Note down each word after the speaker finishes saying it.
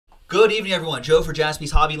Good evening, everyone. Joe for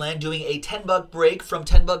Jaspys Hobbyland doing a 10-buck break from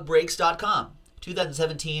 10buckbreaks.com.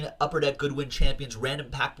 2017 Upper Deck Goodwin Champions Random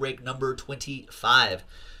Pack Break number 25.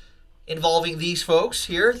 Involving these folks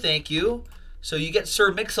here, thank you. So you get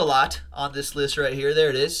Sir Mix-a-Lot on this list right here. There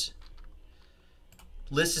it is.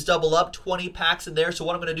 List is double up, 20 packs in there. So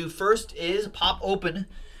what I'm going to do first is pop open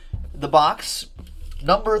the box,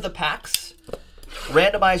 number the packs,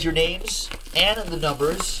 randomize your names and the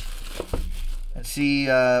numbers, and see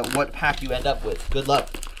what pack you end up with. Good luck.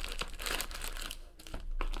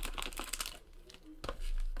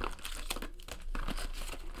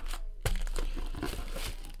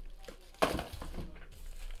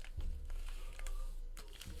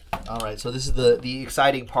 All right, so this is the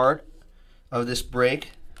exciting part of this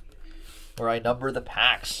break where I number the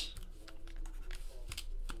packs.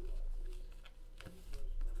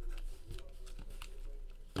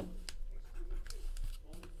 All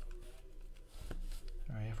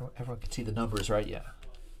right, everyone can see the numbers, right? Yeah.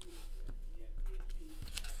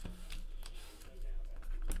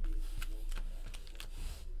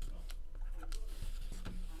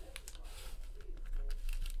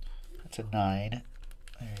 That's a 9.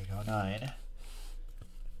 There you go, 9.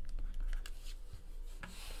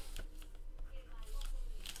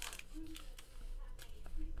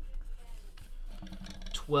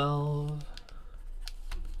 Twelve.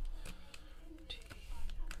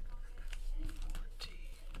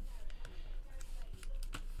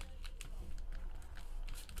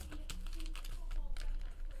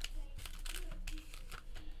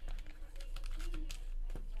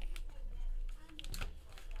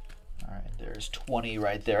 All right, there's 20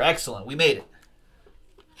 right there. Excellent, we made it.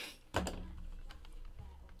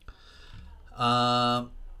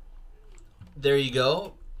 There you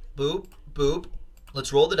go. Boop, boop.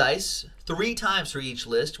 Let's roll the dice 3 times for each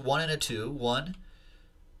list. 1 and a 2. 1,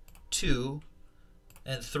 2,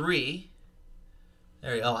 and 3.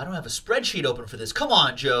 There you go. Oh, I don't have a spreadsheet open for this. Come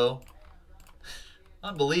on, Joe.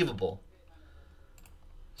 Unbelievable.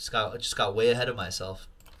 Just got way ahead of myself.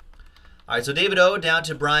 All right, so David O down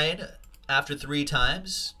to Brian after 3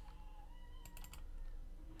 times.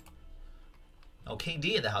 Oh, King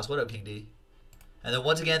D in the house. What up, King D? And then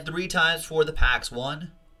once again, 3 times for the packs.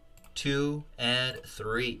 1, 2, and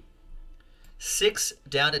 3. 6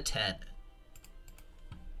 down to 10.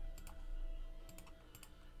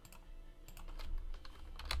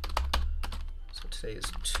 So today is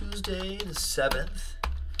Tuesday the 7th.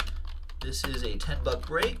 This is a 10-buck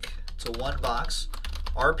break. It's a 1-box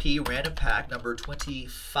RP random pack number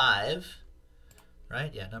 25.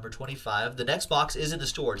 Right? Yeah, number 25. The next box is in the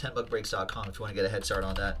store, 10buckbreaks.com, if you want to get a head start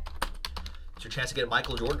on that. It's your chance to get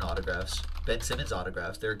Michael Jordan autographs, Ben Simmons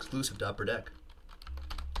autographs. They're exclusive to Upper Deck.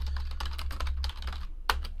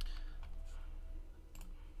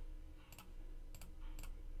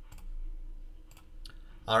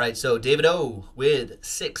 All right, so David O with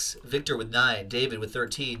 6, Victor with 9, David with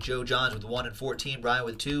 13, Joe Johns with 1 and 14, Brian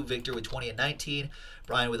with 2, Victor with 20 and 19,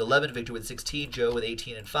 Brian with 11, Victor with 16, Joe with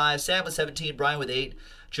 18 and 5, Sam with 17, Brian with 8,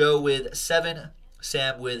 Joe with 7,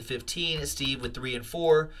 Sam with 15, Steve with 3 and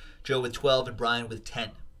 4, Joe with 12, and Brian with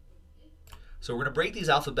 10. So we're going to break these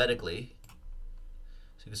alphabetically.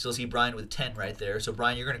 So you can still see Brian with 10 right there. So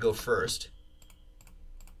Brian, you're going to go first.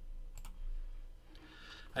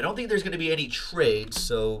 I don't think there's going to be any trades,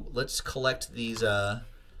 so let's collect these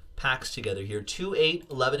packs together here. 2, 8,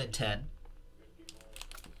 11, and 10.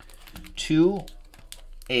 2,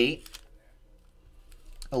 8,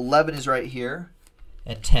 11 is right here,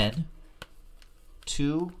 and 10.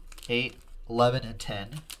 2, 8, 11, and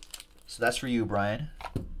 10. So that's for you, Brian.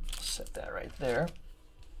 Set that right there.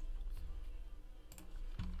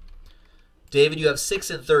 David, you have 6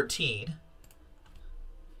 and 13.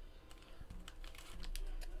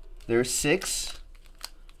 There's 6.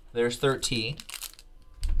 There's 13.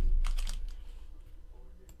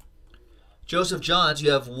 Joseph Johns,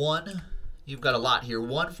 you have 1. You've got a lot here.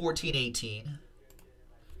 1, 14, 18.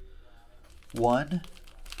 1,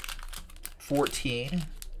 14,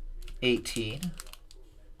 18.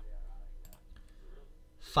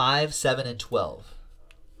 5, 7, and 12.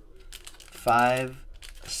 5,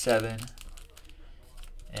 7,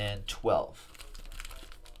 and 12.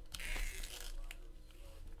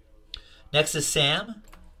 Next is Sam.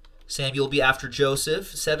 Sam, you'll be after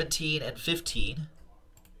Joseph. 17 and 15.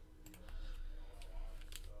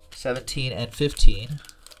 17 and 15.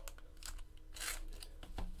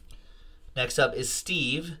 Next up is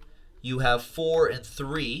Steve. You have 4 and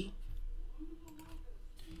 3.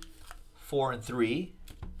 4 and 3.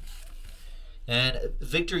 And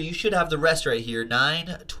Victor, you should have the rest right here.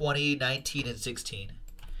 9, 20, 19, and 16.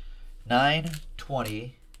 9,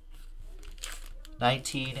 20,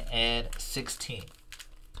 19, and 16.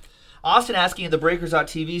 Austin asking in the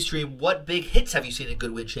Breakers.tv stream, what big hits have you seen in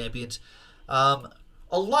Goodwin Champions? A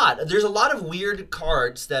lot. There's a lot of weird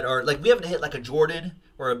cards that are, like, we haven't hit like a Jordan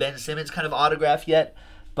or a Ben Simmons kind of autograph yet,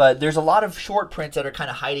 but there's a lot of short prints that are kind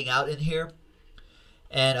of hiding out in here.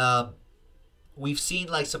 And we've seen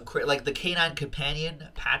like some, like the K9 Companion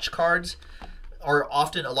patch cards are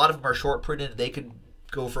often, a lot of them are short printed. They could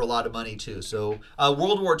go for a lot of money too. So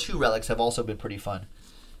World War II relics have also been pretty fun.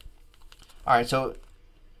 All right, so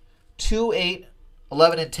 2, 8,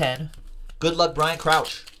 11, and 10. Good luck, Brian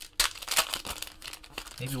Crouch.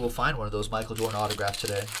 Maybe we'll find one of those Michael Jordan autographs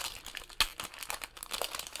today.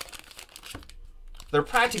 They're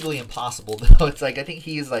practically impossible, though. It's like, I think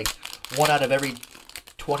he's like 1 out of every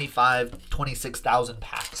 26,000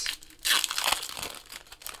 packs.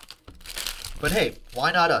 But hey,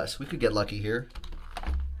 why not us? We could get lucky here.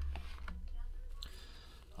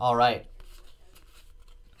 All right.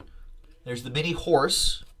 There's the mini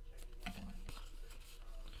horse.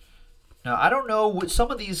 Now, I don't know,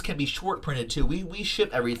 some of these can be short printed too. We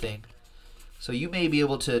ship everything. So you may be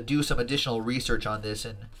able to do some additional research on this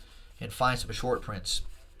and find some short prints.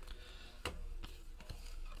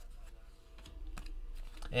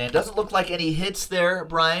 And it doesn't look like any hits there,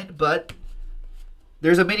 Brian, but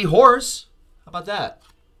there's a mini horse. How about that?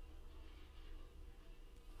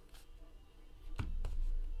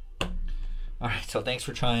 All right, so thanks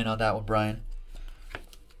for trying on that one, Brian.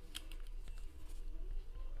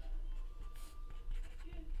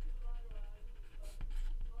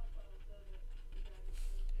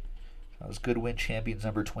 That was Goodwin Champions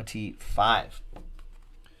number 25.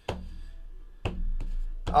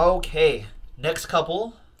 Okay, next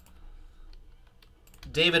couple.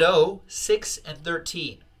 David O, 6 and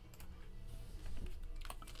 13.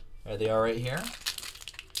 There they are right here.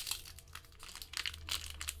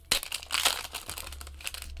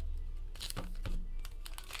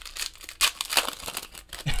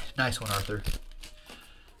 Nice one, Arthur.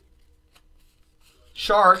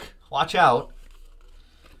 Shark, watch out.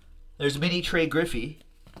 There's mini Trey Griffey,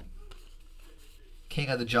 King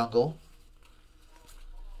of the Jungle.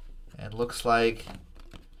 And looks like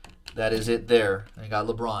that is it there. And you got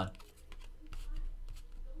LeBron.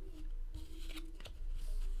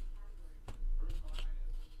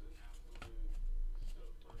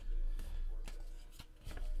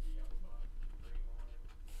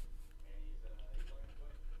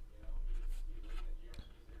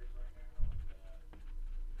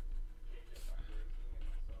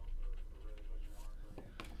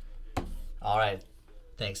 All right.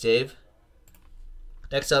 Thanks, Dave.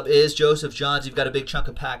 Next up is Joseph Johns. You've got a big chunk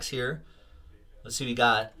of packs here. Let's see what we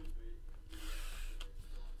got.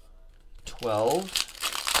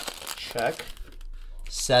 12. Check.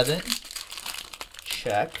 7.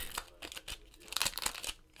 Check.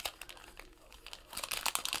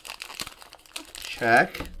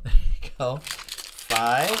 Check. There you go.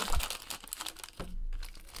 5.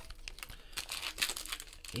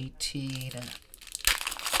 18.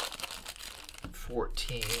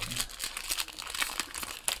 14.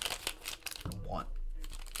 1.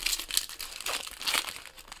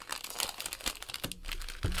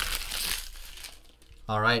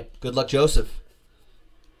 All right. Good luck, Joseph.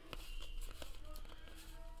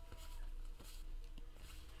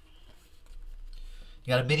 You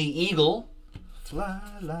got a mini eagle. Fly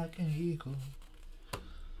like an eagle.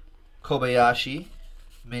 Kobayashi.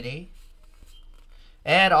 Mini.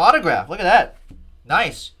 And autograph. Look at that.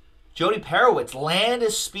 Nice. Jody Perowitz, Land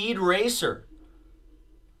Speed Racer.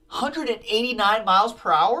 189 miles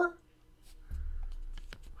per hour?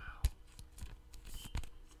 Wow.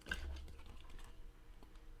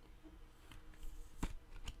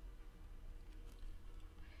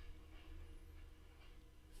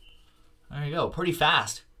 There you go. Pretty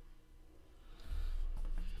fast.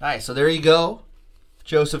 Nice. So there you go.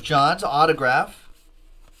 Joseph Johns, autograph.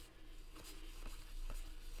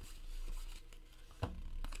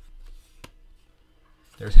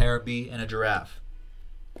 There's Harrowby and a giraffe.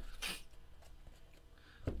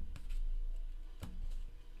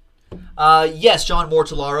 Yes, John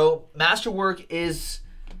Mortellaro. Masterwork is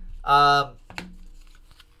well,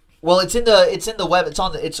 it's in the web.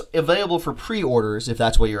 It's available for pre-orders if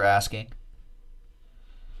that's what you're asking.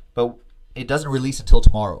 But it doesn't release until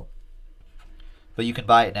tomorrow. But you can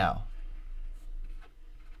buy it now.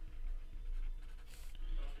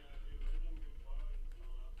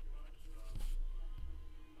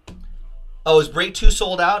 Oh, is Break 2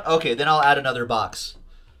 sold out? Okay, then I'll add another box.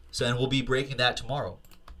 So, and we'll be breaking that tomorrow.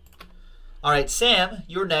 All right, Sam,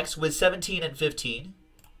 you're next with 17 and 15.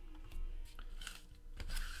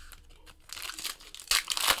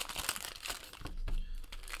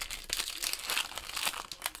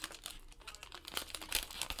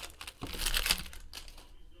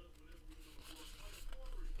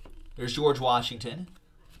 There's George Washington.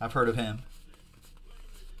 I've heard of him.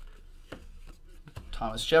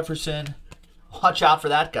 Thomas Jefferson. Watch out for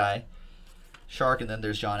that guy. Shark, and then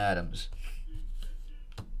there's John Adams.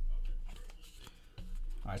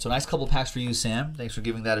 All right, so nice couple packs for you, Sam. Thanks for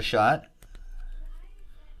giving that a shot.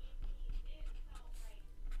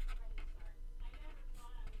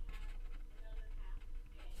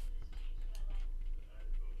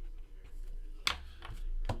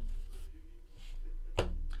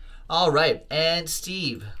 All right, and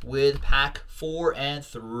Steve with pack 4 and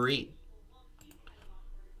 3.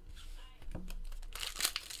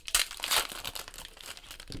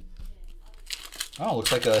 Oh,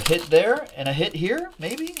 looks like a hit there and a hit here,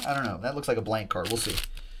 maybe? I don't know. That looks like a blank card. We'll see.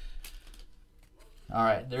 All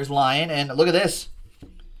right, there's Lion, and look at this.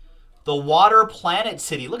 The Water Planet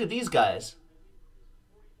City. Look at these guys.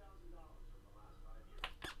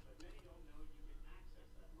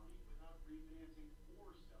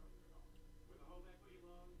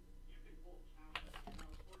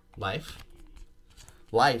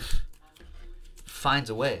 Life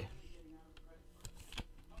finds a way.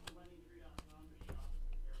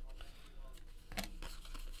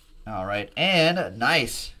 All right, and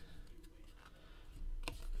nice.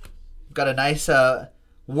 Got a nice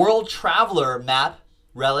World Traveler map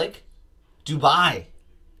relic, Dubai.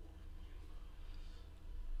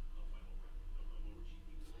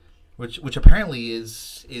 Which apparently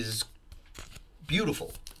is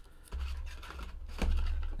beautiful.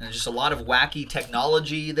 And just a lot of wacky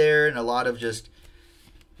technology there, and a lot of just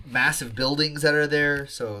massive buildings that are there.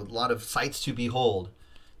 So a lot of sights to behold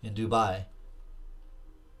in Dubai.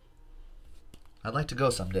 I'd like to go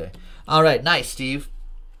someday. All right, nice, Steve.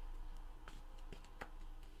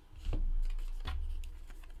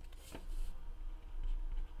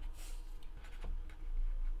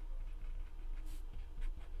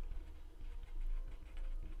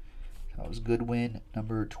 That was Goodwin,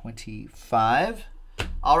 number 25.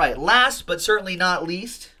 All right, last but certainly not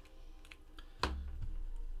least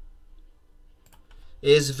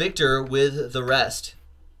is Victor with the rest.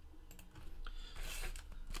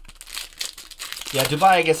 Yeah, Dubai,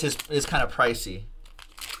 I guess, is kind of pricey.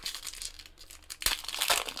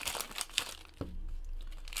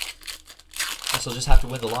 Guess I'll just have to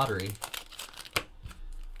win the lottery.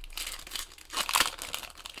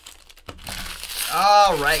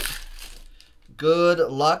 All right. Good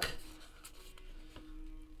luck.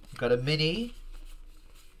 Got a mini.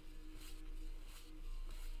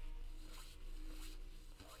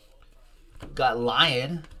 Got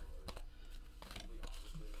Lion.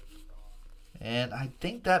 And I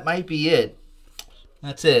think that might be it.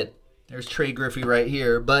 That's it. There's Trey Griffey right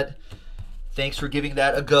here. But thanks for giving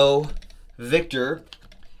that a go, Victor.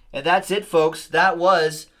 And that's it, folks. That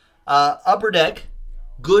was Upper Deck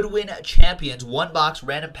Goodwin Champions 1-box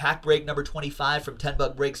random pack break number 25 from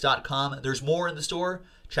 10buckbreaks.com. There's more in the store.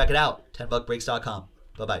 Check it out. 10buckbreaks.com.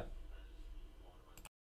 Bye-bye.